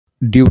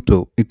Due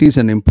to. It is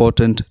an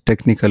important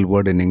technical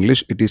word in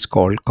English. It is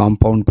called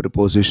compound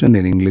preposition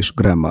in English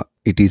grammar.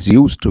 It is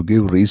used to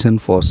give reason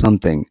for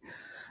something.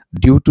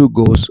 Due to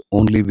goes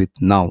only with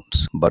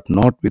nouns, but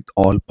not with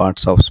all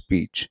parts of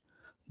speech.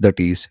 That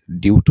is,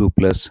 due to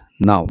plus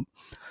noun.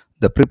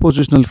 The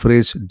prepositional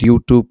phrase due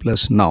to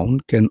plus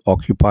noun can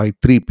occupy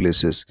three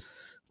places: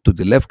 to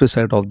the left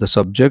side of the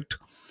subject,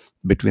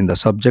 between the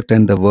subject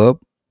and the verb,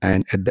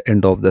 and at the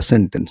end of the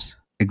sentence.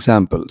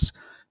 Examples: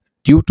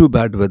 due to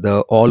bad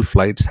weather, all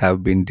flights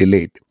have been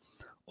delayed.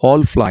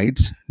 All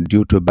flights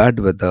due to bad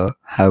weather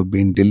have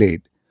been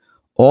delayed.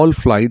 All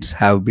flights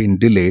have been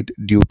delayed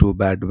due to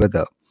bad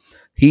weather.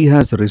 He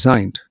has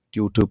resigned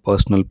due to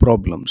personal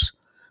problems.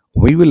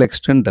 We will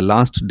extend the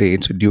last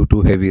date due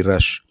to heavy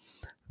rush.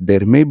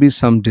 There may be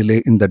some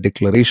delay in the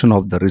declaration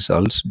of the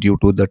results due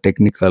to the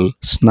technical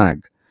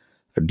snag.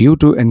 Due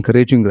to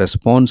encouraging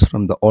response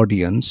from the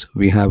audience,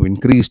 we have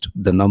increased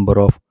the number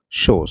of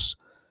shows.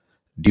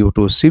 Due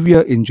to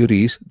severe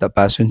injuries, the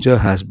passenger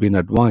has been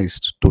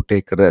advised to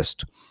take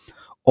rest.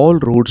 All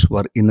roads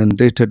were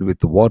inundated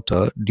with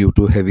water due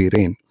to heavy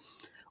rain.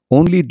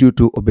 Only due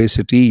to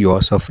obesity you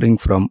are suffering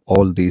from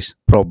all these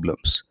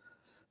problems.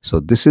 So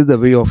this is the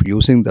way of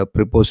using the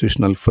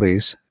prepositional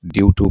phrase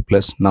due to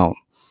plus noun.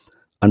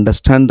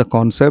 Understand the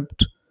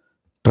concept,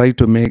 try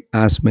to make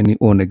as many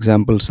own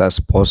examples as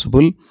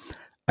possible,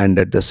 and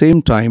at the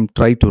same time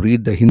try to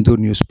read the Hindu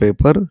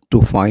newspaper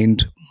to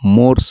find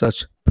more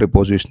such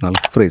prepositional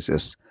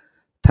phrases.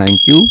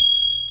 Thank you.